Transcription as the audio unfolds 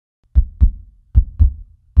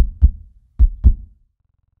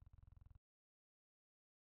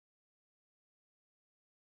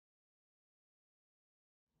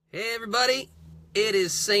Hey everybody, it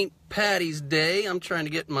is St. Patty's Day. I'm trying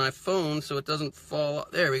to get my phone so it doesn't fall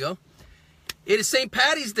off. There we go. It is St.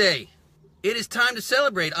 Patty's Day. It is time to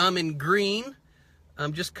celebrate. I'm in green.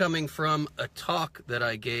 I'm just coming from a talk that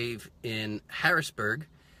I gave in Harrisburg,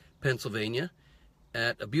 Pennsylvania,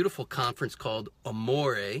 at a beautiful conference called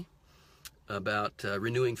Amore about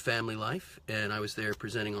renewing family life. And I was there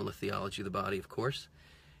presenting on the theology of the body, of course.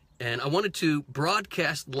 And I wanted to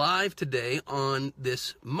broadcast live today on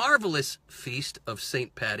this marvelous feast of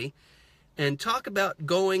St. Patty and talk about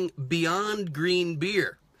going beyond green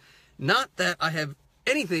beer. Not that I have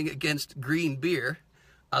anything against green beer.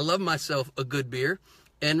 I love myself a good beer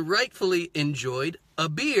and rightfully enjoyed. A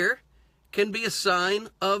beer can be a sign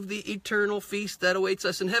of the eternal feast that awaits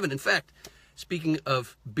us in heaven. In fact, speaking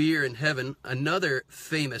of beer in heaven, another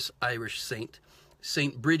famous Irish saint,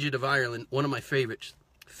 St. Bridget of Ireland, one of my favorites,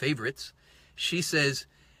 she says,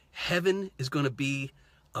 heaven is going to be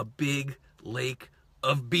a big lake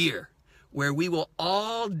of beer where we will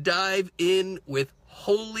all dive in with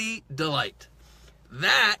holy delight.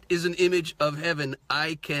 That is an image of heaven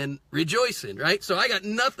I can rejoice in, right? So I got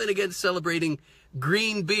nothing against celebrating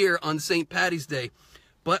green beer on St. Patty's Day,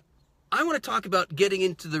 but I want to talk about getting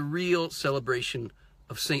into the real celebration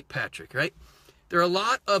of St. Patrick, right? There are a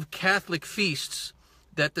lot of Catholic feasts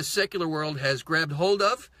that the secular world has grabbed hold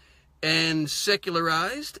of and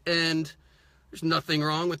secularized, and there's nothing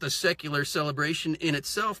wrong with the secular celebration in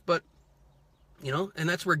itself, but, you know, and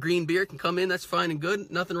that's where green beer can come in. That's fine and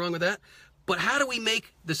good. Nothing wrong with that. But how do we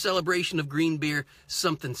make the celebration of green beer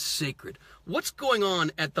something sacred? What's going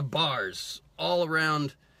on at the bars all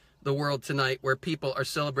around the world tonight where people are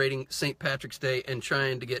celebrating St. Patrick's Day and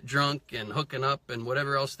trying to get drunk and hooking up and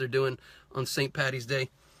whatever else they're doing on St. Patty's Day?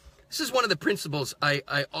 This is one of the principles I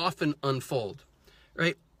often unfold,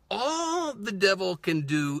 right? All the devil can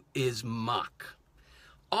do is mock.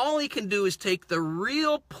 All he can do is take the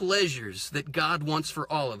real pleasures that God wants for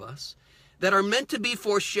all of us, that are meant to be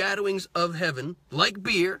foreshadowings of heaven, like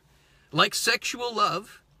beer, like sexual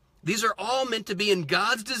love. These are all meant to be in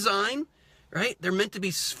God's design, right? They're meant to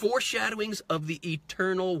be foreshadowings of the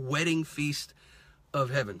eternal wedding feast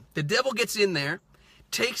of heaven. The devil gets in there,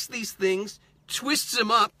 takes these things, twists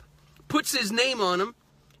them up, puts his name on them,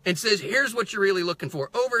 and says, here's what you're really looking for.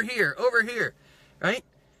 Over here, right?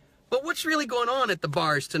 But what's really going on at the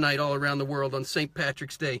bars tonight all around the world on St.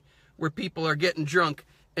 Patrick's Day, where people are getting drunk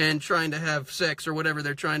and trying to have sex or whatever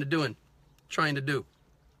they're trying to do?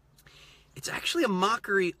 It's actually a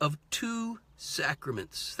mockery of two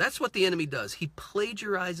sacraments. That's what the enemy does. He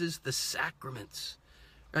plagiarizes the sacraments,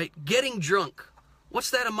 right? Getting drunk.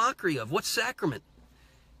 What's that a mockery of? What sacrament?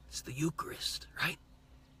 It's the Eucharist, right?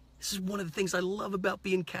 This is one of the things I love about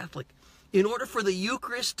being Catholic. In order for the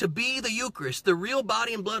Eucharist to be the Eucharist, the real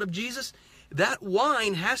body and blood of Jesus, that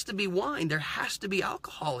wine has to be wine. There has to be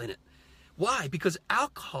alcohol in it. Why? Because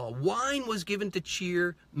wine was given to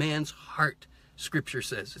cheer man's heart, Scripture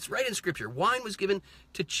says. It's right in Scripture. Wine was given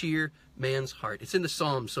to cheer man's heart. It's in the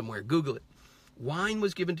Psalms somewhere. Google it. Wine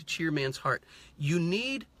was given to cheer man's heart. You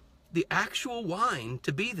need the actual wine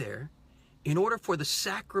to be there in order for the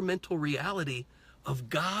sacramental reality of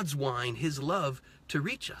God's wine, his love, to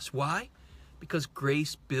reach us. Why? Because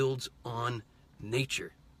grace builds on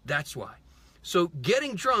nature. That's why. So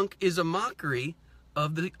getting drunk is a mockery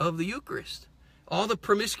of the Eucharist. All the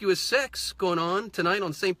promiscuous sex going on tonight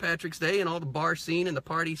on St. Patrick's Day and all the bar scene and the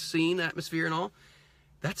party scene atmosphere and all,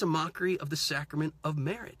 that's a mockery of the sacrament of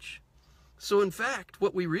marriage. So in fact,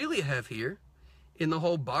 what we really have here in the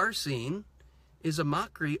whole bar scene is a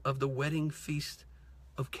mockery of the wedding feast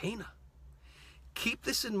of Cana. Keep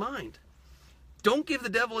this in mind. Don't give the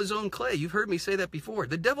devil his own clay. You've heard me say that before.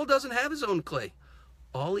 The devil doesn't have his own clay.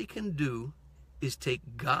 All he can do is take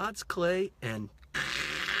God's clay and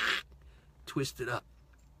twist it up,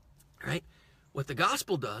 right? What the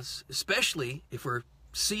gospel does, especially if we're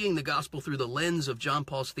seeing the gospel through the lens of John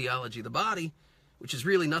Paul's Theology of the Body, which is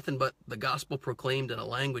really nothing but the gospel proclaimed in a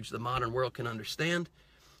language the modern world can understand,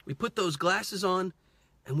 we put those glasses on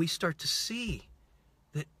and we start to see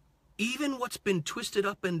that even what's been twisted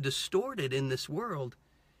up and distorted in this world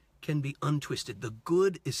can be untwisted. The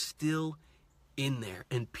good is still in there.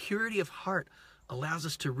 And purity of heart allows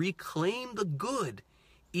us to reclaim the good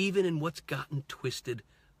even in what's gotten twisted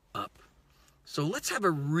up. So let's have a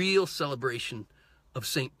real celebration of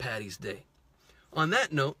St. Patty's Day. On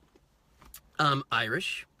that note, I'm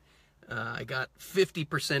Irish. I got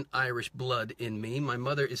 50% Irish blood in me. My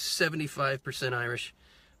mother is 75% Irish.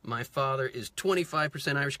 My father is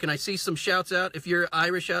 25% Irish. Can I see some shouts out? If you're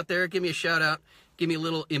Irish out there, give me a shout out. Give me a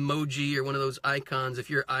little emoji or one of those icons if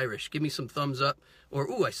you're Irish. Give me some thumbs up. Or,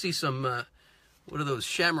 ooh, I see some What are those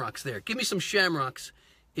shamrocks there? Give me some shamrocks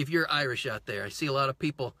if you're Irish out there. I see a lot of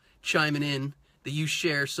people chiming in that you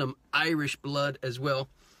share some Irish blood as well.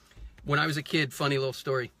 When I was a kid, funny little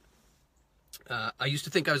story. I used to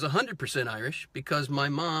think I was 100% Irish because my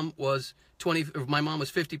mom was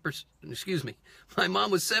 50%, excuse me. My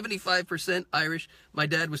mom was 75% Irish. My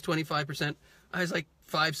dad was 25%. I was like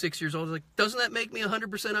 5, 6 years old. I was like, doesn't that make me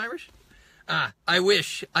 100% Irish? I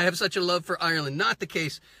wish. I have such a love for Ireland. Not the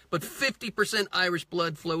case, but 50% Irish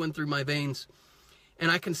blood flowing through my veins. And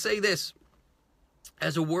I can say this,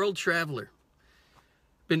 as a world traveler,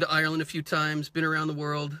 been to Ireland a few times, been around the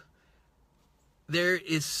world, there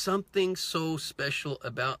is something so special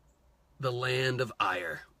about the land of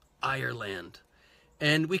Ireland.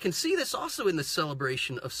 And we can see this also in the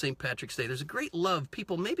celebration of St. Patrick's Day. There's a great love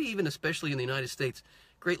people, maybe even especially in the United States,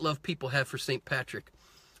 great love people have for St. Patrick.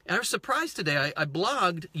 And I was surprised today. I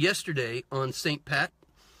blogged yesterday on St. Pat,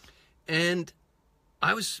 and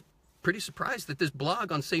I was pretty surprised that this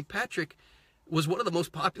blog on St. Patrick was one of the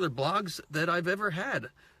most popular blogs that I've ever had.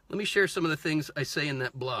 Let me share some of the things I say in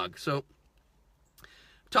that blog. So,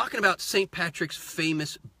 talking about St. Patrick's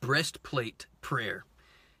famous breastplate prayer.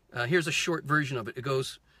 Here's a short version of it. It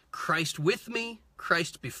goes, Christ with me,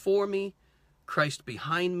 Christ before me, Christ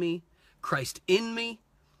behind me, Christ in me,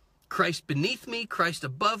 Christ beneath me, Christ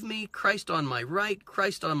above me, Christ on my right,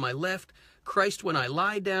 Christ on my left, Christ when I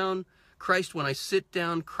lie down, Christ when I sit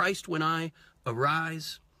down, Christ when I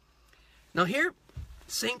arise. Now here,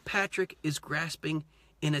 St. Patrick is grasping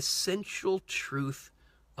an essential truth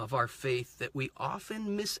of our faith that we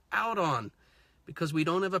often miss out on because we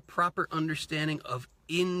don't have a proper understanding of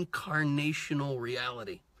incarnational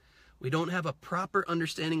reality. We don't have a proper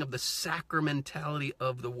understanding of the sacramentality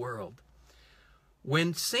of the world.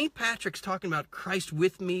 When St. Patrick's talking about Christ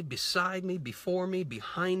with me, beside me, before me,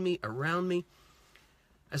 behind me, around me,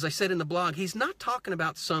 as I said in the blog, he's not talking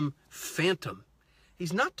about some phantom.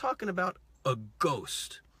 He's not talking about a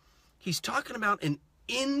ghost. He's talking about an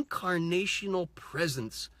incarnational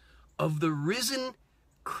presence of the risen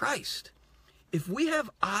Christ. If we have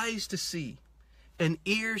eyes to see and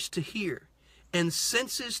ears to hear and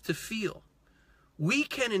senses to feel, we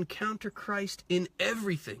can encounter Christ in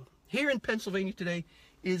everything. Here in Pennsylvania today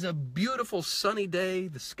is a beautiful sunny day.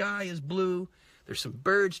 The sky is blue. There's some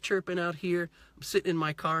birds chirping out here. I'm sitting in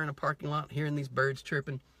my car in a parking lot hearing these birds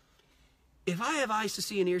chirping. If I have eyes to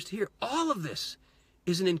see and ears to hear, all of this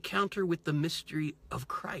is an encounter with the mystery of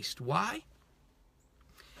Christ. Why?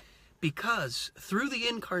 Because through the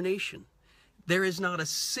incarnation, there is not a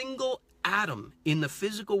single atom in the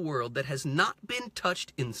physical world that has not been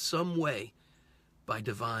touched in some way by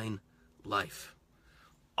divine life.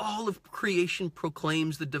 All of creation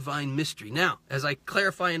proclaims the divine mystery. Now, as I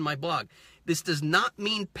clarify in my blog, this does not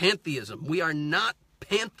mean pantheism. We are not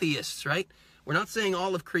pantheists, right? We're not saying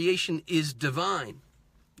all of creation is divine.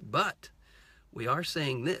 But we are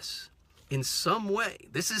saying this. In some way,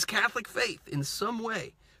 this is Catholic faith, in some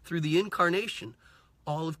way, through the incarnation,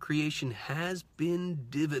 all of creation has been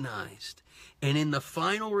divinized. And in the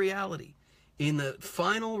final reality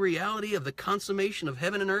of the consummation of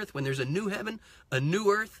heaven and earth, when there's a new heaven, a new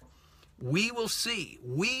earth, we will see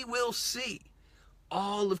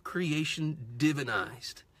all of creation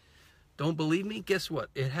divinized. Don't believe me? Guess what?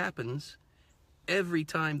 It happens every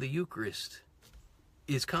time the Eucharist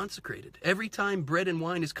is consecrated. Every time bread and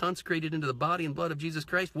wine is consecrated into the body and blood of Jesus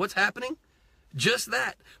Christ, what's happening? Just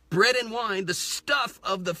that. Bread and wine, the stuff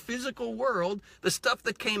of the physical world, the stuff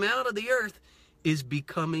that came out of the earth, is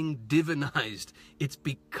becoming divinized. It's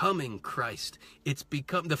becoming Christ.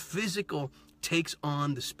 The physical takes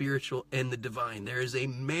on the spiritual and the divine. There is a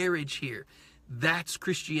marriage here. That's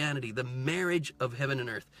Christianity, the marriage of heaven and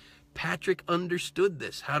earth. Patrick understood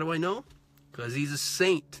this. How do I know? Because he's a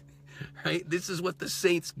saint, right? This is what the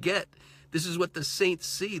saints get. This is what the saints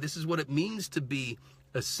see. This is what it means to be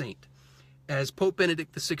a saint. As Pope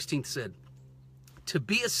Benedict XVI said, to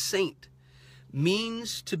be a saint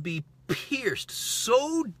means to be pierced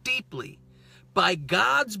so deeply by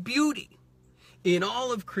God's beauty in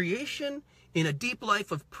all of creation, in a deep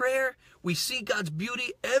life of prayer. We see God's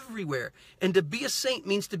beauty everywhere. And to be a saint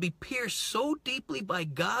means to be pierced so deeply by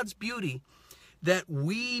God's beauty that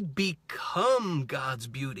we become God's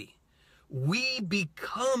beauty. We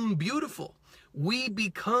become beautiful. We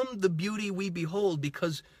become the beauty we behold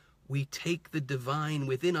because we take the divine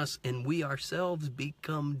within us and we ourselves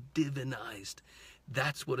become divinized.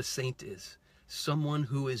 That's what a saint is. Someone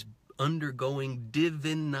who is undergoing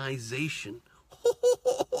divinization.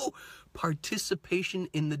 Participation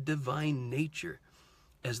in the divine nature,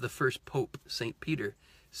 as the first Pope, St. Peter,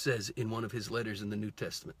 says in one of his letters in the New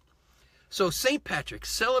Testament. So St. Patrick,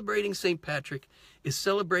 celebrating St. Patrick is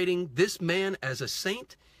celebrating this man as a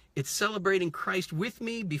saint. It's celebrating Christ with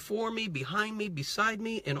me, before me, behind me, beside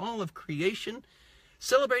me, in all of creation.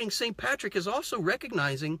 Celebrating St. Patrick is also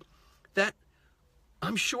recognizing that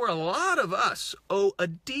I'm sure a lot of us owe a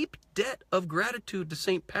deep debt of gratitude to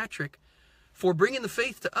St. Patrick for bringing the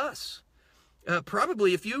faith to us.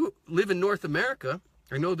 Probably if you live in North America,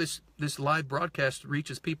 I know this live broadcast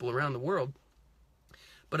reaches people around the world,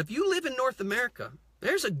 but if you live in North America,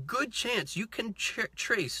 there's a good chance you can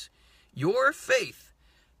trace your faith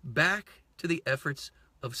back to the efforts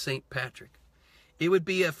of St. Patrick. It would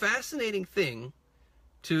be a fascinating thing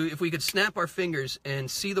if we could snap our fingers and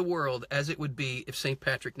see the world as it would be if St.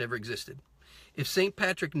 Patrick never existed. If St.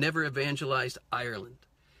 Patrick never evangelized Ireland.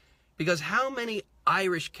 Because how many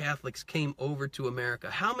Irish Catholics came over to America?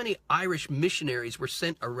 How many Irish missionaries were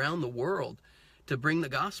sent around the world to bring the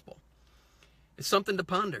gospel? It's something to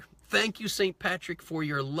ponder. Thank you, St. Patrick, for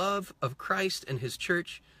your love of Christ and his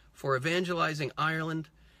church, for evangelizing Ireland.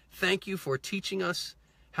 Thank you for teaching us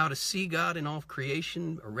how to see God in all of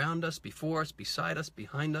creation, around us, before us, beside us,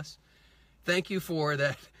 behind us. Thank you for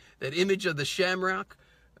that image of the shamrock.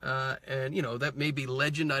 And, you know, that may be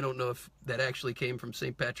legend. I don't know if that actually came from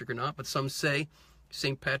St. Patrick or not, but some say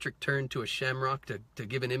St. Patrick turned to a shamrock to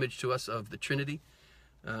give an image to us of the Trinity.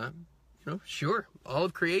 Sure, all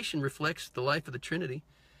of creation reflects the life of the Trinity.